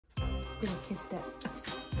Oh, I kissed it.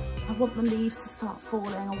 I want the leaves to start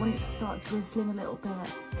falling. I want it to start drizzling a little bit.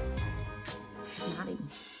 Maddie.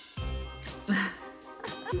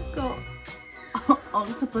 You've got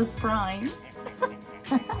octopus prime.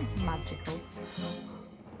 Magical.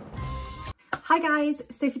 Hi guys,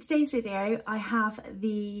 so for today's video I have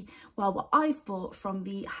what I've bought from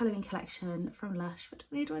the Halloween collection from Lush for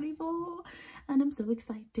 2024 and I'm so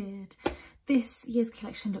excited. This year's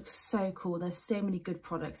collection looks so cool. There's so many good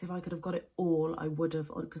products. If I could have got it all I would have,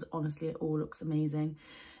 because honestly it all looks amazing.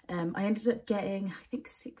 I ended up getting I think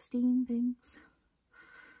 16 things.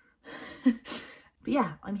 But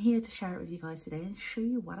yeah, I'm here to share it with you guys today and show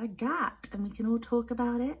you what I got, and we can all talk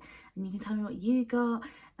about it and you can tell me what you got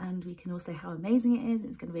and we can all say how amazing it is.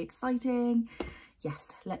 It's going to be exciting.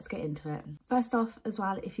 Yes, let's get into it. First off as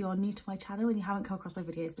well, if you're new to my channel and you haven't come across my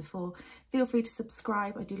videos before, feel free to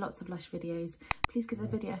subscribe. I do lots of Lush videos. Please give the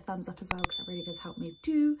video a thumbs up as well because that really does help me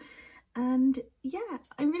too. And yeah,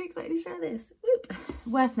 I'm really excited to share this. Whoop.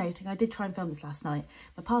 Worth noting, I did try and film this last night.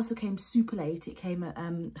 My parcel came super late. It came at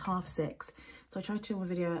 6:30. So I tried to film a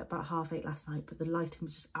video at about 8:30 last night, but the lighting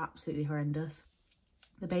was just absolutely horrendous.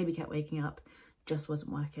 The baby kept waking up, just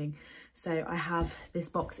wasn't working. So I have, this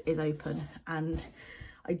box is open and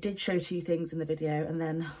I did show 2 things in the video and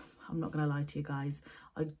then, I'm not gonna lie to you guys,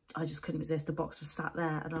 I just couldn't resist. The box was sat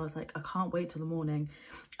there and I was like, I can't wait till the morning.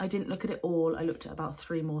 I didn't look at it all. I looked at about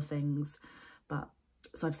 3 more things, but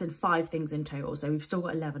so I've sent 5 things in total. So we've still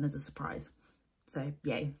got 11 as a surprise. So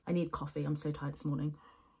yay, I need coffee. I'm so tired this morning.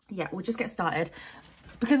 Yeah, we'll just get started.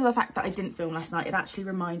 Because of the fact that I didn't film last night, it actually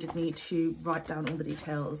reminded me to write down all the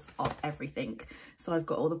details of everything. So I've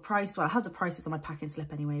got all the price, well, I have the prices on my packing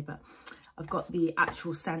slip anyway, but I've got the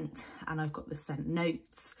actual scent and I've got the scent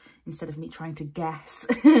notes instead of me trying to guess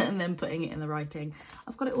and then putting it in the writing.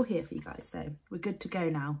 I've got it all here for you guys, so we're good to go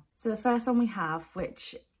now. So the first one we have,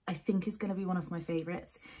 which I think is going to be one of my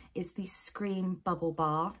favourites, is the Scream Bubble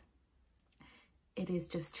Bar. It is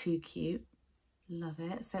just too cute. Love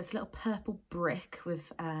it. So it's a little purple brick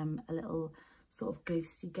with a little sort of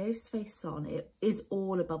ghosty ghost face on. It is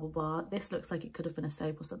all a bubble bar. This looks like it could have been a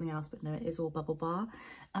soap or something else, but no, it is all bubble bar.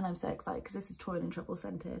 And I'm so excited because this is Toil and Trouble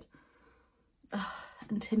scented.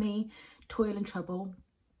 And to me, Toil and Trouble,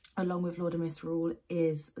 along with Lord and Misrule,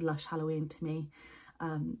 is Lush Halloween to me.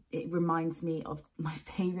 It reminds me of my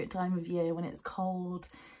favourite time of year when it's cold,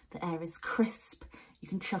 the air is crisp, you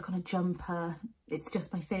can chuck on a jumper. It's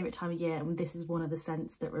just my favourite time of year, and this is one of the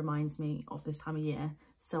scents that reminds me of this time of year,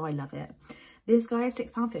 so I love it. This guy is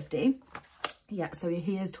 £6.50. Yeah, so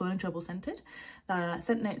he is Toil and Trouble scented. The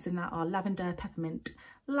scent notes in that are lavender, peppermint,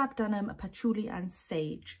 labdanum, patchouli and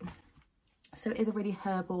sage. So it is a really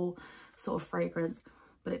herbal sort of fragrance,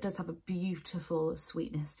 but it does have a beautiful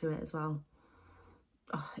sweetness to it as well.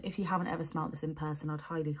 Oh, if you haven't ever smelled this in person, I'd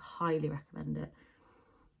highly, highly recommend it.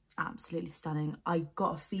 Absolutely stunning. I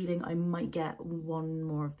got a feeling I might get 1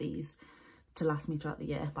 more of these to last me throughout the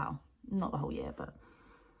year. Well, not the whole year, but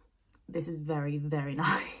this is very, very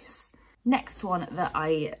nice. Next one that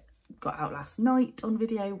I got out last night on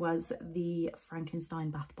video was the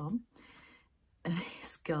Frankenstein bath bomb. And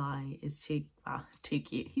this guy is too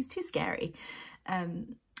cute. He's too scary.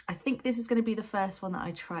 I think this is going to be the first one that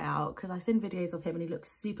I try out because I've seen videos of him and he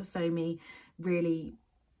looks super foamy, really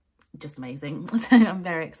just amazing. So I'm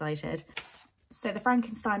very excited. So the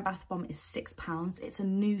Frankenstein bath bomb is £6. It's a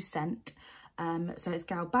new scent. So it's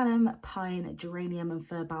galbanum, pine, geranium and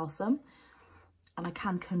fir balsam. And I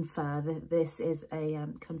can confirm that this is a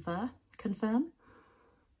confirm.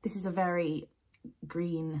 This is a very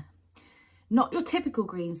green, not your typical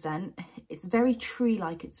green scent. It's very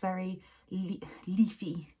tree-like. It's very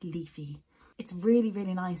leafy. It's really,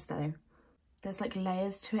 really nice though. There's like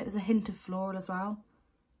layers to it. There's a hint of floral as well.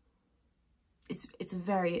 It's a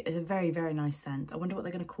very, very nice scent. I wonder what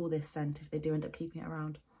they're going to call this scent if they do end up keeping it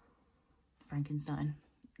around. Frankenstein.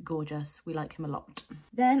 Gorgeous. We like him a lot.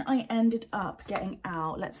 Then I ended up getting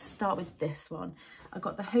out, let's start with this one. I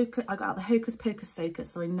got out the Hocus Pocus Socus,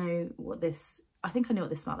 so I know what this, I think I know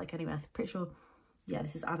what this smelled like anyway. I'm pretty sure, yeah,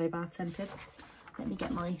 this is Ave Bath scented. Let me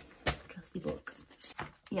get my trusty book.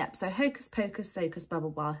 Yeah, so Hocus Pocus Socus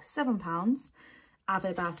Bubble Bar, £7.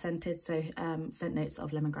 Ave Bath scented, so scent notes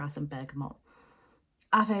of lemongrass and bergamot.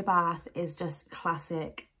 Ave Bath is just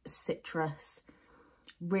classic citrus,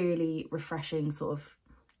 really refreshing sort of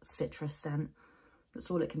citrus scent.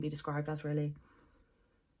 That's all it can be described as, really.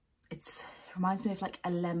 It reminds me of like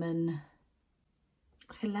a lemon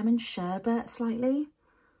sherbet slightly.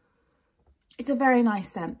 It's a very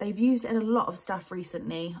nice scent. They've used it in a lot of stuff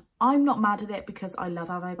recently. I'm not mad at it because I love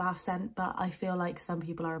Ave Bath scent, but I feel like some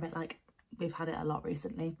people are a bit like, we've had it a lot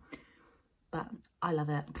recently. But I love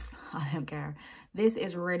it. I don't care. This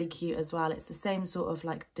is really cute as well. It's the same sort of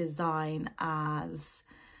like design as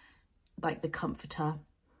like the Comforter,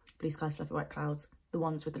 Blue Skies, Fluffy White Clouds, the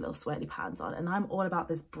ones with the little swirly patterns on. And I'm all about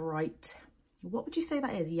this bright, what would you say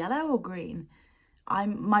that is, yellow or green?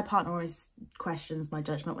 My partner always questions my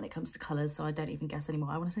judgment when it comes to colours, so I don't even guess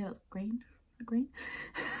anymore. I want to say that's green. Green.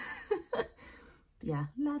 Yeah,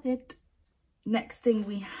 love it. Next thing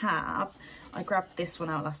we have, I grabbed this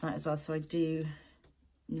one out last night as well, so I do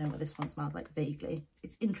know what this one smells like vaguely.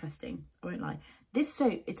 It's interesting, I won't lie. This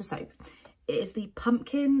soap, it's a soap. It is the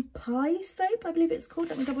pumpkin pie soap, I believe it's called.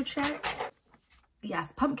 Let me double check.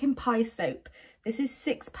 Yes, pumpkin pie soap. This is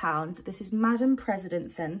 £6. This is Madam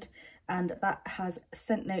President scent, and that has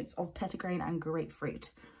scent notes of petitgrain and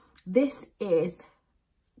grapefruit. This is,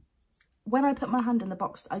 when I put my hand in the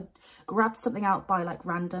box, I grabbed something out by like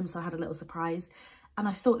random, so I had a little surprise, and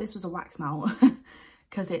I thought this was a wax melt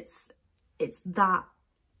because it's that,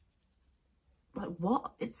 like,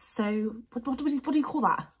 what? It's so, what do you call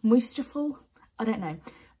that? Moistureful? I don't know.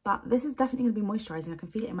 But this is definitely going to be moisturising. I can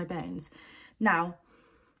feel it in my bones. Now,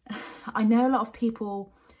 I know a lot of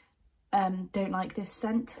people don't like this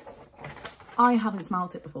scent. I haven't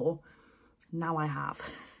smelled it before. Now I have.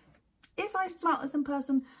 If I smelled this in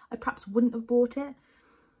person, I perhaps wouldn't have bought it.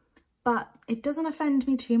 But it doesn't offend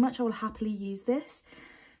me too much. I will happily use this.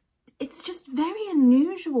 It's just very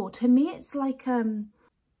unusual. To me, it's like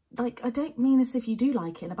I don't mean this if you do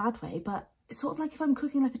like it in a bad way, but it's sort of like if I'm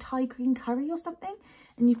cooking like a Thai green curry or something,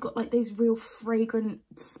 and you've got like those real fragrant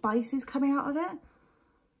spices coming out of it.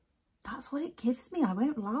 That's what it gives me, I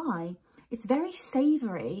won't lie. It's very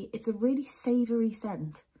savoury. It's a really savoury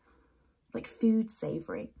scent, like food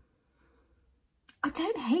savoury. I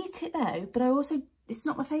don't hate it though, but I also, it's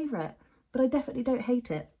not my favourite, but I definitely don't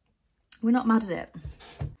hate it. We're not mad at it.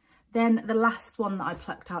 Then the last one that I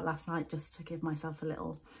plucked out last night, just to give myself a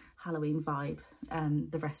little Halloween vibe,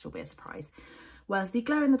 the rest will be a surprise, was the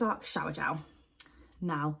glow in the dark shower gel.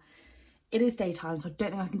 Now, it is daytime, so I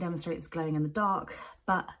don't think I can demonstrate this glowing in the dark,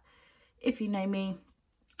 but if you know me,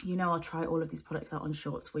 you know I'll try all of these products out on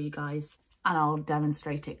shorts for you guys, and I'll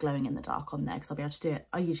demonstrate it glowing in the dark on there, because I'll be able to do it.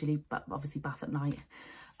 I usually, obviously, bath at night,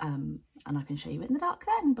 and I can show you it in the dark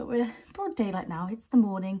then, but we're broad daylight now, it's the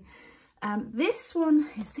morning. This one,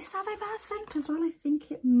 is this Ave Bath scent as well? I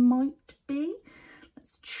think it might be.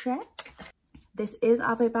 Let's check. This is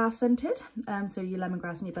Ave Bath scented, so your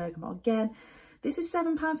lemongrass and your bergamot again. This is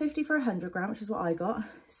 £7.50 for 100 gram, which is what I got.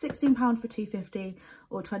 £16 for 250,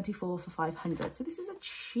 or 24 for 500. So this is a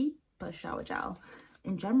cheaper shower gel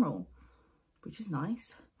in general, which is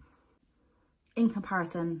nice. In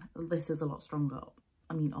comparison, this is a lot stronger.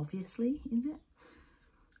 I mean, obviously, is it?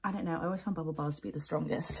 I don't know. I always found bubble bars to be the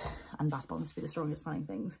strongest, and bath bombs to be the strongest smelling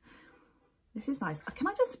things. This is nice. Can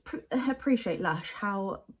I just appreciate Lush,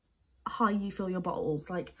 how high you fill your bottles?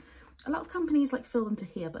 Like, a lot of companies like fill them to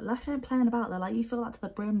here, but Lush ain't playing about. They're like, you fill that to the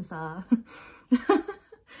brim, sir.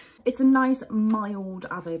 It's a nice mild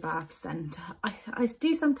Ave Bath scent. I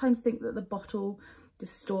do sometimes think that the bottle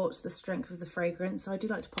distorts the strength of the fragrance, so I do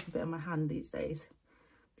like to pop a bit on my hand these days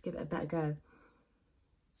to give it a better go.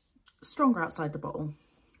 Stronger outside the bottle,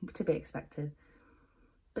 to be expected,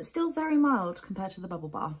 but still very mild compared to the bubble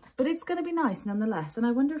bar. But it's going to be nice nonetheless, and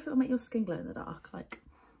I wonder if it'll make your skin glow in the dark. Like,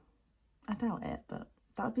 I doubt it, but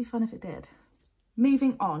that would be fun if it did.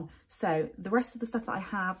 Moving on, so the rest of the stuff that I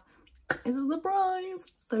have is a surprise.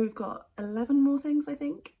 So we've got 11 more things, I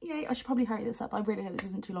think. Yay, I should probably hurry this up. I really hope this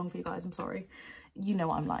isn't too long for you guys, I'm sorry. You know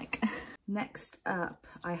what I'm like. Next up,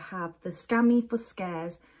 I have the Scammy for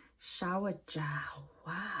Scares shower gel.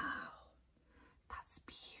 Wow, that's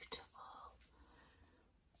beautiful.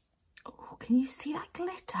 Oh, can you see that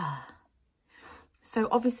glitter? So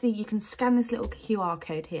obviously you can scan this little QR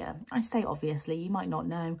code here. I say obviously, you might not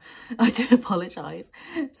know. I do apologise.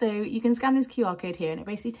 So you can scan this QR code here, and it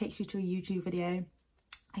basically takes you to a YouTube video.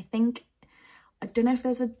 I don't know if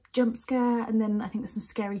there's a jump scare, and then I think there's some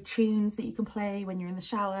scary tunes that you can play when you're in the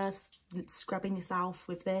shower, scrubbing yourself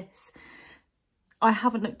with this. I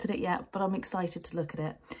haven't looked at it yet, but I'm excited to look at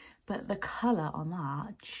it. But the colour on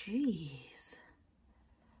that, jeez.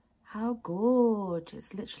 How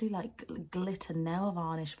gorgeous. Literally like glitter nail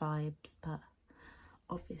varnish vibes, but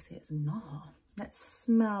obviously it's not. Let's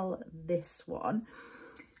smell this one.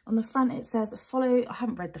 On the front it says follow, I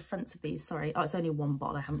haven't read the fronts of these, sorry. Oh, it's only one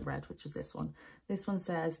bottle I haven't read, which was this one. This one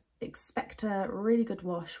says expect a really good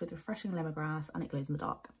wash with refreshing lemongrass and it glows in the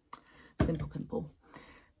dark. Simple pimple.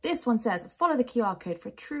 This one says, follow the QR code for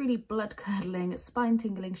a truly blood-curdling,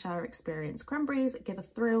 spine-tingling shower experience. Cranberries give a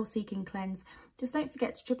thrill-seeking cleanse. Just don't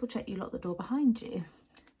forget to triple-check you lock the door behind you.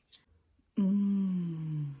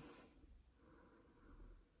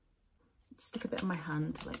 stick a bit on my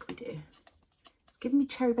hand like we do. It's giving me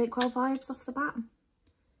cherry bakewell vibes off the bat,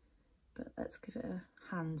 but let's give it a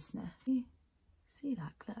hand sniff. You see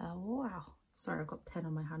that glitter? Wow. Sorry, I've got pen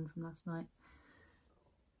on my hand from last night.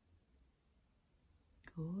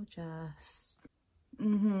 Gorgeous.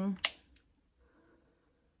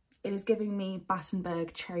 It is giving me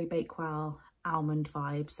Battenberg cherry bakewell almond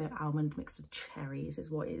vibes. So almond mixed with cherries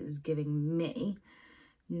is what it is giving me.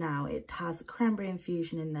 Now it has cranberry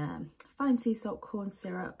infusion in there, fine sea salt, corn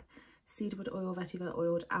syrup, cedarwood oil, vetiver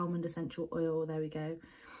oiled almond essential oil. There we go.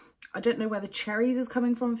 I don't know where the cherries is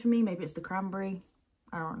coming from for me. Maybe it's the cranberry.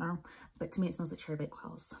 I don't know. But to me, it smells like cherry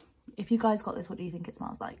bakewells. If you guys got this, what do you think it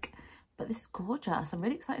smells like? But this is gorgeous. I'm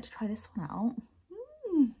really excited to try this one out.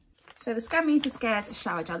 So the Scam Me for Scares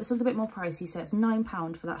shower gel. This one's a bit more pricey. So it's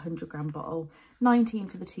 £9 for that 100-gram bottle, 19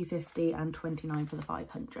 for the 250 and 29 for the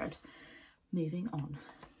 500. Moving on.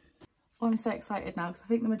 Oh, I'm so excited now because I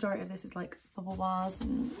think the majority of this is like bubble bars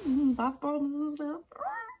and bath bombs and stuff.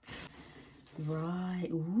 Right.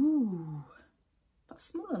 Ooh. That's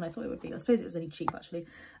smaller than I thought it would be. I suppose it was only cheap actually.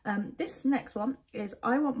 This next one is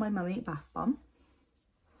I Want My Mummy bath bomb.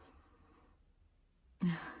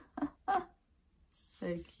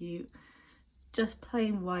 So cute. Just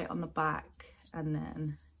plain white on the back and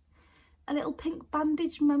then a little pink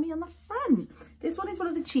bandage mummy on the front. This one is one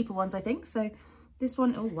of the cheaper ones, I think. So this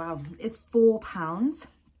one, oh wow, is £4.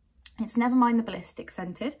 It's Never Mind the Ballistic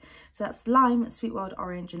scented. So that's lime, sweet wild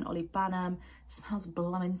orange and olive banum. Smells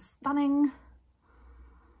blooming stunning.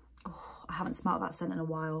 Oh, I haven't smelled that scent in a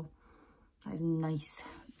while. That is nice.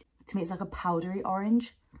 To me, it's like a powdery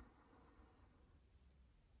orange.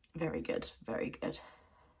 Very good, very good.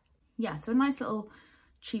 Yeah, so a nice little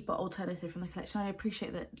cheaper alternative from the collection. I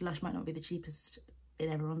appreciate that Lush might not be the cheapest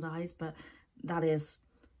in everyone's eyes, but that is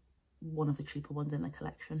one of the cheaper ones in the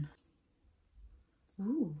collection.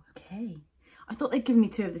 Ooh, okay. I thought they'd given me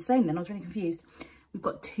two of the same then. I was really confused. We've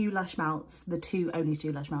got two Lush melts, only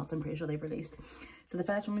two Lush melts I'm pretty sure they've released. So the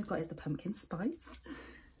first one we've got is the pumpkin spice.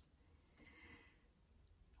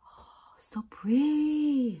 Oh, so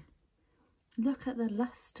pretty. Look at the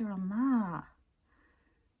luster on that.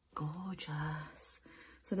 Gorgeous.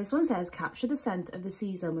 So this one says, capture the scent of the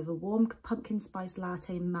season with a warm pumpkin spice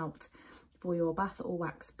latte melt for your bath or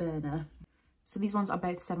wax burner. So these ones are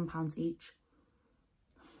both £7 each.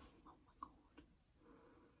 Oh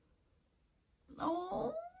my God.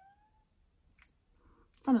 Oh.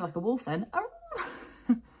 Sounded like a wolf then. Oh.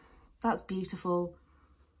 That's beautiful.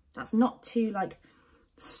 That's not too like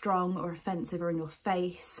strong or offensive or in your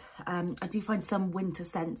face. I do find some winter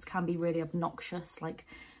scents can be really obnoxious, like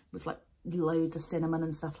with like loads of cinnamon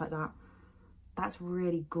and stuff like that. That's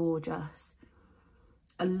really gorgeous.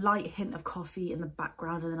 A light hint of coffee in the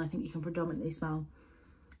background, and then I think you can predominantly smell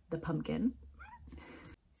the pumpkin.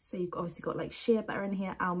 So you've obviously got like shea butter in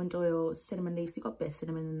here, almond oil, cinnamon leaves. You've got a bit of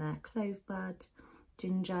cinnamon in there, clove bud,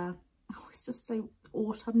 ginger. Oh, it's just so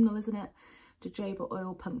autumnal, isn't it? Jojoba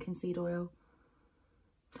oil, pumpkin seed oil.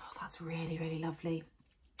 Oh, that's really, really lovely.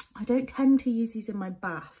 I don't tend to use these in my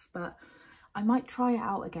bath, but I might try it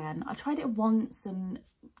out again. I tried it once and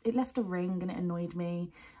it left a ring and it annoyed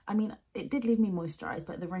me. I mean, it did leave me moisturised,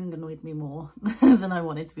 but the ring annoyed me more than I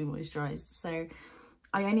wanted to be moisturised. So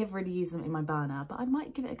I only ever really use them in my burner, but I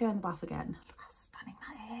might give it a go in the bath again. Look how stunning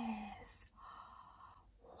that is.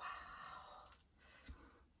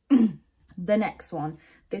 Wow. The next one.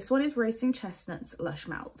 This one is Roasting Chestnuts Lush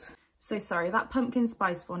Melt. So sorry, that pumpkin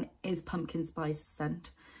spice one is pumpkin spice scent.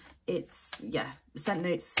 It's, yeah, scent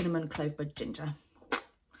notes, cinnamon, clove bud, ginger.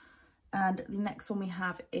 And the next one we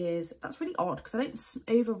have is, that's really odd because I don't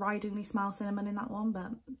overridingly smell cinnamon in that one, but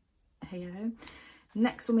hey ho.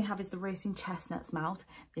 Next one we have is the Roasting Chestnuts Melt.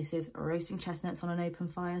 This is Roasting Chestnuts on an Open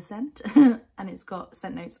Fire scent. And it's got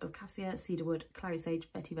scent notes of cassia, cedarwood, clary sage,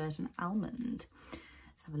 vetiver and almond.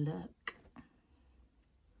 Let's have a look.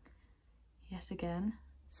 Yet again,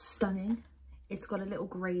 stunning. It's got a little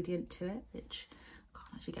gradient to it, which I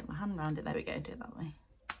can't actually get my hand around it. There we go, do it that way.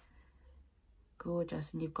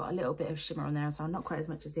 Gorgeous. And you've got a little bit of shimmer on there as well. Not quite as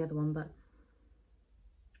much as the other one, but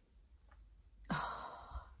oh,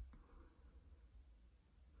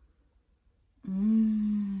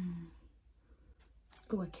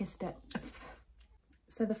 I kissed it.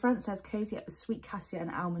 So the front says, cozy up with sweet cassia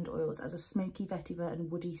and almond oils as a smoky vetiver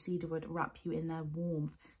and woody cedarwood wrap you in their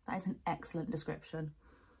warmth. That is an excellent description.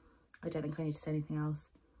 I don't think I need to say anything else.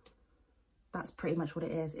 That's pretty much what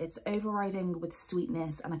it is. It's overriding with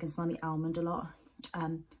sweetness and I can smell the almond a lot.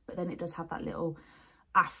 But then it does have that little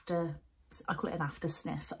after, I call it an after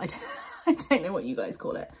sniff. I don't know what you guys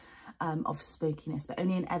call it, of smokiness, but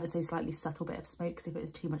only an ever so slightly subtle bit of smoke, because if it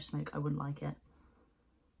was too much smoke, I wouldn't like it.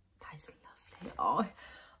 That is lovely. Oh,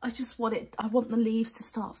 I just want it. I want the leaves to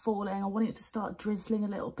start falling. I want it to start drizzling a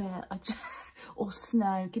little bit. Or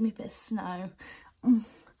snow. Give me a bit of snow. I'm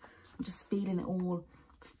just feeling it all.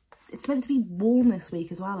 It's meant to be warm this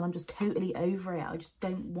week as well, and I'm just totally over it. I just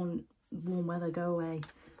don't want warm weather. Go away.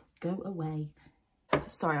 Go away.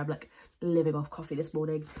 Sorry, I'm like living off coffee this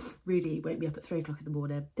morning. Rudy woke me up at 3 o'clock in the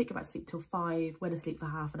morning. Didn't go back to sleep till 5. Went to sleep for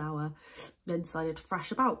half an hour. Then decided to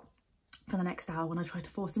thrash about for the next hour when I tried to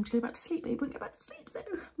force him to go back to sleep, but he wouldn't go back to sleep. So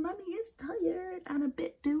mummy is tired and a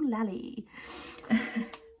bit doolally.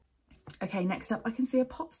 Okay, next up I can see a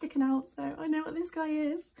pot sticking out, so I know what this guy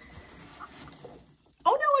is.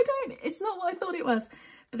 Oh no, I don't. It's not what I thought it was.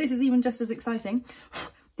 But this is even just as exciting.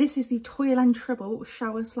 This is the Toil and Trouble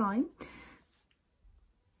Shower Slime.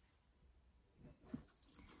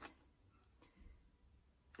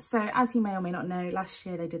 So as you may or may not know, last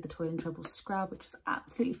year they did the Toil and Trouble Scrub, which was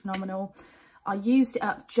absolutely phenomenal. I used it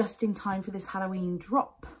up just in time for this Halloween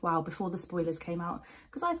drop, well, before the spoilers came out,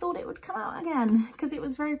 because I thought it would come out again, because it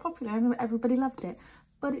was very popular and everybody loved it,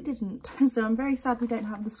 but it didn't. So I'm very sad we don't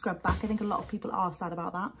have the scrub back. I think a lot of people are sad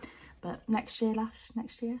about that, but next year, Lush,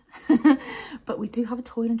 next year. But we do have a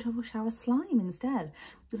Toil and Trouble Shower Slime instead.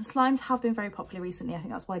 The slimes have been very popular recently. I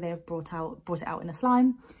think that's why they have brought it out in a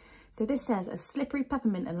slime. So this says a slippery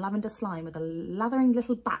peppermint and lavender slime with a lathering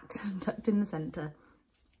little bat tucked in the centre.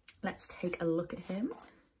 Let's take a look at him.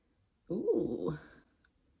 Ooh,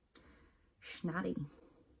 schnatty.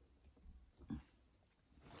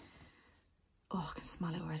 Oh, I can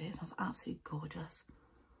smell it already. It smells absolutely gorgeous.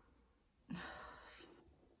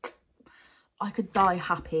 I could die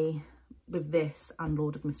happy with this and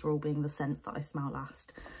Lord of Misrule being the scents that I smell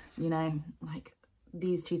last. You know, like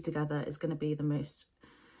these two together is going to be the most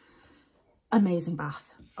amazing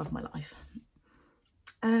bath of my life.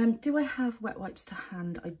 Do I have wet wipes to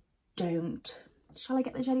hand? I don't. Shall I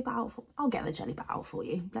get the jelly bat out? I'll get the jelly bat out for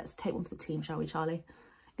you. Let's take one for the team, shall we, Charlie?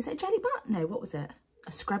 Is it a jelly bat? No, what was it?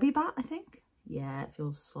 A scrubby bat, I think? Yeah, it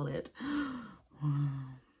feels solid.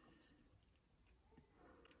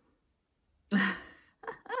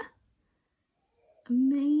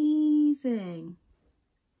 Amazing.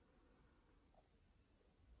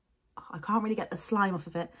 I can't really get the slime off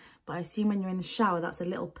of it, but I assume when you're in the shower, that's a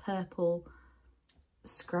little purple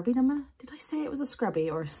scrubby number. Did I say it was a scrubby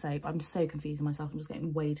or a soap? I'm so confusing myself. I'm just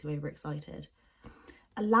getting way too overexcited.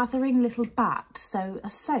 A lathering little bat. So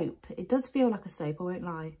a soap. It does feel like a soap, I won't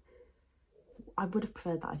lie. I would have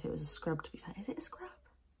preferred that if it was a scrub, to be fair. Is it a scrub?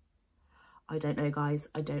 I don't know, guys.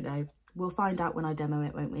 I don't know. We'll find out when I demo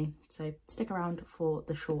it, won't we? So stick around for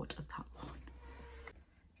the short of that one.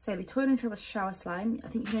 So the Toil and Trouble Shower Slime, I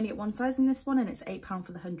think you can only get one size in this one, and it's £8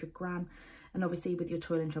 for the 100 gram. And obviously with your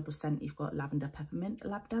Toil and Trouble scent, you've got lavender, peppermint,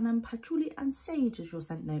 labdanum, patchouli and sage as your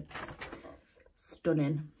scent notes.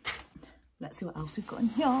 Stunning. Let's see what else we've got in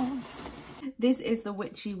here. This is the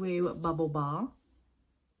Witchy Woo Bubble Bar.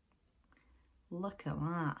 Look at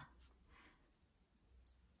that.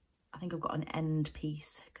 I think I've got an end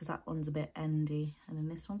piece because that one's a bit endy, and then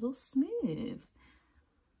this one's all smooth.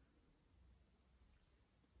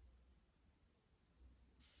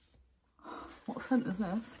 What scent is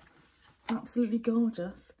this? Absolutely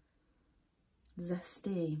gorgeous.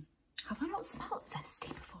 Zesty. Have I not smelled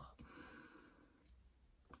zesty before?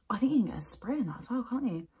 I think you can get a spray in that as well, can't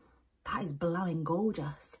you? That is blowing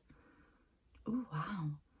gorgeous. Oh,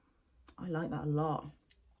 wow. I like that a lot.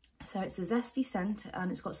 So it's a zesty scent,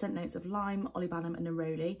 and it's got scent notes of lime, olibanum and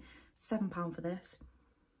neroli. £7 for this.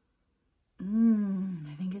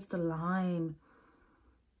 I think it's the lime.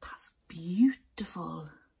 That's beautiful.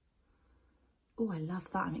 Oh, I love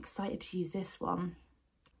that. I'm excited to use this one.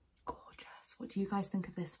 Gorgeous. What do you guys think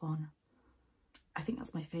of this one? I think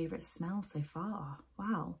that's my favourite smell so far.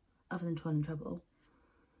 Wow. Other than Toil and Trouble.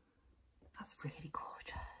 That's really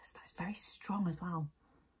gorgeous. That's very strong as well.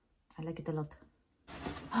 I like it a lot.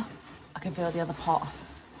 Oh, I can feel the other pot.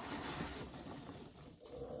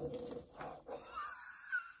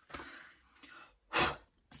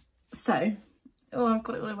 So, oh, I've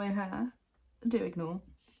got it all in my hair. Do ignore.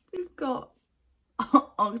 We've got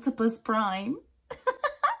Octopus Prime.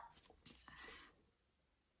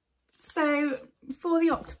 So for the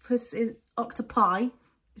octopus is octopi.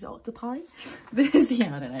 Is it octopi? This,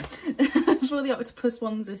 yeah, I don't know. For the octopus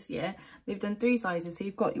ones this year, they've done 3 sizes. So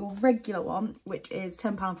you've got your regular one, which is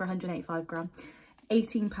 £10 for 185 gram,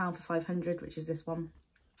 £18 for 500, which is this one.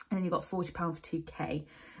 And then you've got £40 for 2K.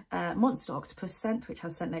 Monster Octopus scent, which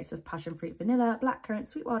has scent notes of passion fruit, vanilla, blackcurrant,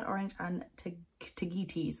 sweet wild orange, and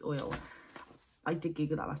Tahiti's oil. I did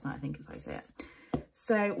Google that last night, I think, as I say it.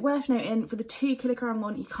 So worth noting, for the 2 kilogram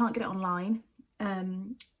one, you can't get it online.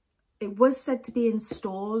 It was said to be in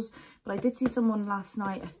stores, but I did see someone last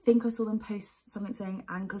night, I think I saw them post something saying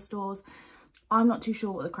Anchor stores. I'm not too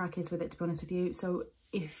sure what the crack is with it, to be honest with you. So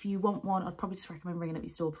if you want one, I'd probably just recommend ringing up your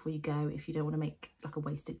store before you go if you don't want to make like a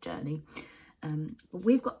wasted journey. But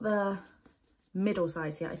we've got the middle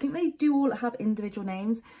size here. I think they do all have individual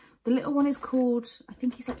names. The little one is called, I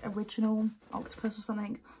think he's like Original Octopus or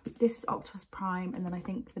something. This is Octopus Prime, and then I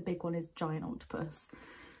think the big one is Giant Octopus.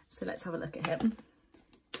 So let's have a look at him.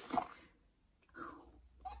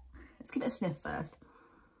 Let's give it a sniff first.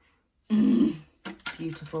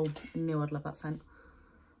 Beautiful. I knew I'd love that scent.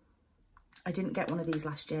 I didn't get one of these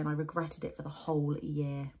last year and I regretted it for the whole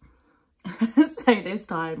year. So this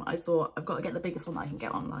time I thought I've got to get the biggest one that I can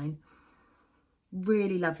get online.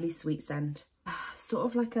 Really lovely sweet scent. Sort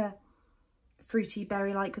of like a fruity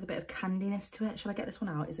berry-like with a bit of candiness to it. Shall I get this one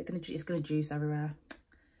out? Is it gonna, it's gonna juice everywhere.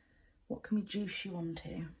 What can we juice you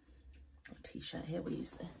onto? Got a t-shirt here, we'll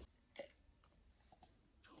use this.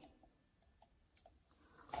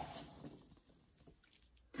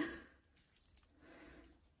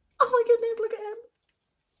 Oh my goodness, look at him.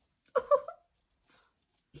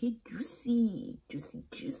 He's juicy, juicy,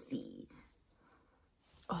 juicy.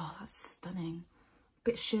 Oh, that's stunning.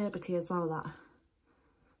 Bit sherbety as well, that.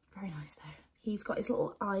 Very nice though. He's got his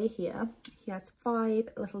little eye here. He has 5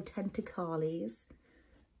 little tentacles.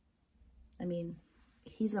 I mean,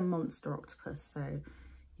 he's a monster octopus, so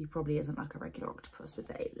he probably isn't like a regular octopus with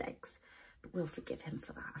the 8 legs, but we'll forgive him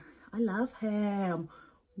for that. I love him.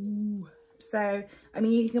 Ooh. So, I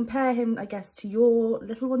mean, you can compare him, I guess, to your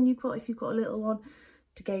little one you've got, if you've got a little one,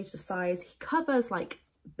 to gauge the size. He covers like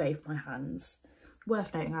both my hands.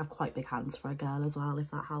 Worth noting, I have quite big hands for a girl as well, if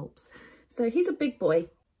that helps. So he's a big boy.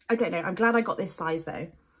 I don't know, I'm glad I got this size though.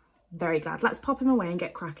 Very glad. Let's pop him away and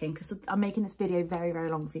get cracking, because I'm making this video very, very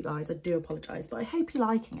long for you guys. I do apologise, but I hope you're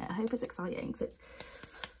liking it. I hope it's exciting, because it's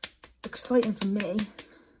exciting for me.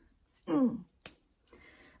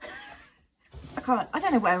 I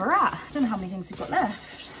don't know where we're at. I don't know how many things we've got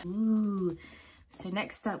left. Ooh. So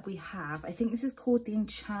next up we have, I think this is called the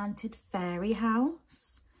Enchanted Fairy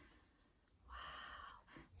House. Wow.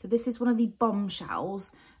 So this is one of the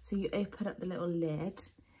bombshells. So you open up the little lid,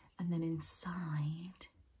 and then inside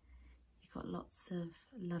you've got lots of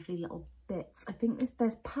lovely little bits. I think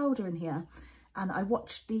there's powder in here. And I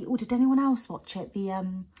watched the, oh, did anyone else watch it?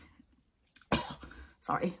 The,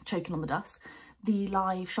 sorry, choking on the dust. The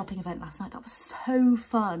live shopping event last night. That was so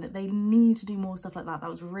fun. They need to do more stuff like that. That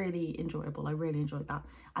was really enjoyable. I really enjoyed that.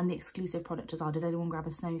 And the exclusive product as well. Did anyone grab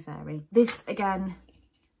a snow fairy? This, again,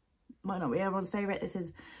 might not be everyone's favourite. This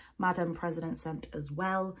is Madam President scent as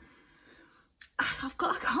well. I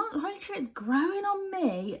can't lie to you, it's growing on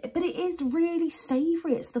me, but it is really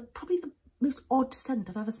savoury. It's probably the most odd scent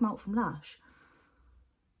I've ever smelt from Lush.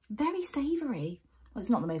 Very savoury. Well, it's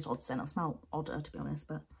not the most odd scent. I've smelled odder, to be honest,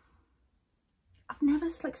 but I've never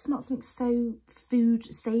like smelt something so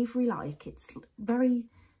food savoury like. It's very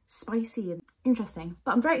spicy and interesting.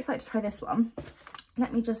 But I'm very excited to try this one.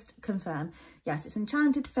 Let me just confirm. Yes, it's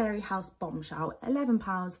Enchanted Fairy House Bombshell,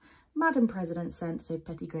 £11, Madam President scent, so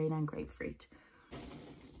petitgrain and grapefruit.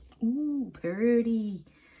 Ooh, pretty.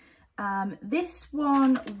 This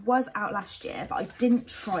one was out last year, but I didn't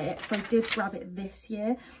try it, so I did grab it this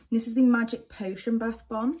year. This is the Magic Potion Bath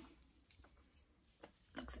Bomb.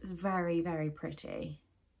 Looks very, very pretty.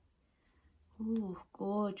 Ooh,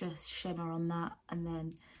 gorgeous shimmer on that. And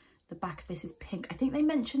then the back of this is pink. I think they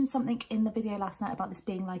mentioned something in the video last night about this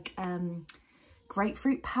being like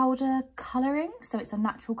grapefruit powder colouring. So it's a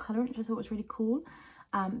natural colour, which I thought was really cool.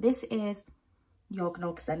 This is Yog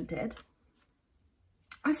Nog scented.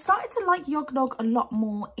 I've started to like Yog Nog a lot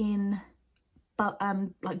more in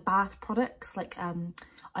like bath products. Like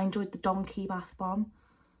I enjoyed the Donkey Bath Bomb,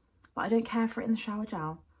 but I don't care for it in the shower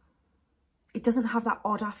gel. It doesn't have that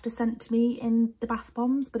odd after scent to me in the bath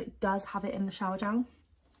bombs, but it does have it in the shower gel.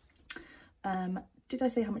 Did I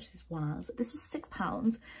say how much this was? This was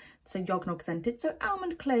 £6. So Yog Nog scented. So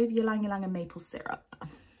almond, clove, ylang ylang and maple syrup.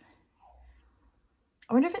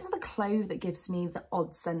 I wonder if it's the clove that gives me the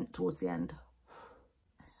odd scent towards the end.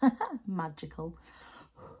 Magical.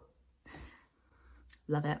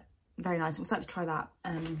 Love it. Very nice. I'm excited to try that.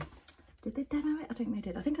 Did they demo it? I don't think they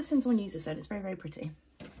did. I think I've seen someone use this though. It's very, very pretty.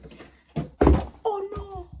 Oh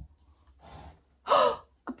no!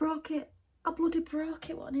 I broke it. I bloody broke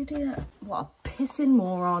it. What an idiot. What a pissing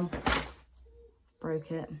moron.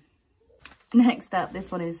 Broke it. Next up,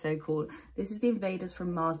 this one is so cool. This is the Invaders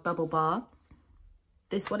from Mars Bubble Bar.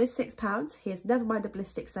 This one is £6. Here's Nevermind the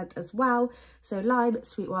Ballistic scent as well. So lime,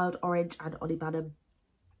 sweet wild orange and olibanum.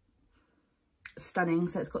 Stunning.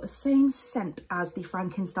 So it's got the same scent as the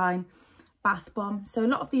Frankenstein, bath bomb. So a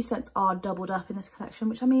lot of these scents are doubled up in this collection,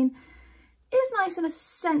 which I mean is nice in a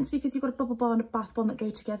sense because you've got a bubble bar and a bath bomb that go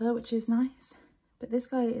together, which is nice. But this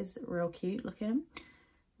guy is real cute. Look at him.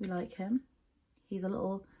 We like him. He's a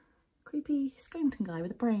little creepy skeleton guy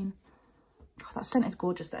with a brain. God, that scent is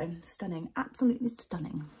gorgeous though. Stunning. Absolutely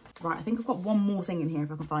stunning. Right, I think I've got one more thing in here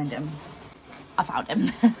if I can find him. I found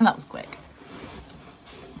him. That was quick.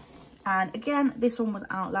 And again, this one was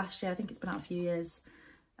out last year. I think it's been out a few years.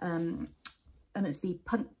 And it's the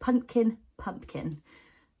pumpkin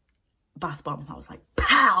bath bomb. I was like,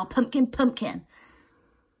 pow, pumpkin.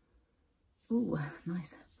 Ooh,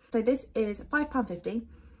 nice. So this is £5.50.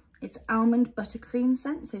 It's almond buttercream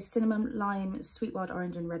scent. So cinnamon, lime, sweet wild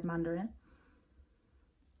orange and red mandarin.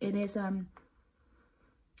 It is,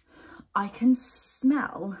 I can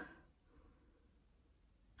smell,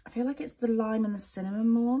 I feel like it's the lime and the cinnamon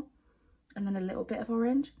more. And then a little bit of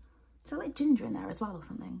orange. Is there like ginger in there as well or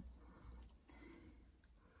something?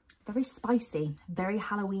 Very spicy, very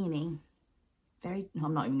Halloweeny. Very, no,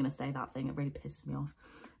 I'm not even going to say that thing. It really pisses me off.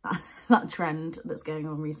 That trend that's going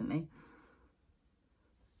on recently.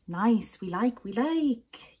 Nice, we like.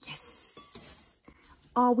 Yes.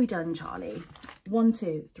 Are we done, Charlie? 1,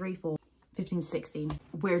 2, 3, 4, 15, 16.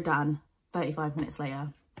 We're done. 35 minutes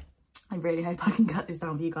later. I really hope I can cut this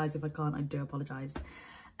down for you guys. If I can't, I do apologise.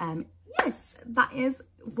 Yes, that is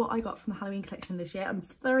what I got from the Halloween collection this year. I'm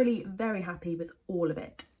thoroughly very happy with all of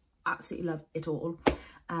it. Absolutely love it all.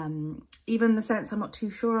 Even the scents I'm not too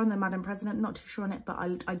sure on, the Madam President, not too sure on it, but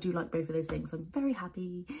I do like both of those things, so I'm very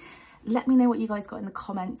happy. Let me know what you guys got in the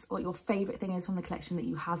comments, what your favourite thing is from the collection that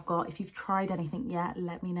you have got. If you've tried anything yet,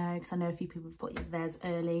 let me know, because I know a few people have got theirs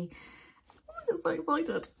early. I'm just so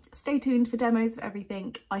excited. Stay tuned for demos of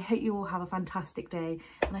everything. I hope you all have a fantastic day,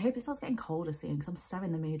 and I hope it starts getting colder soon, because I'm so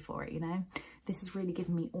in the mood for it, you know. This is really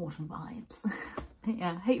giving me autumn vibes.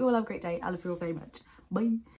 Yeah, I hope you all have a great day. I love you all very much. Bye.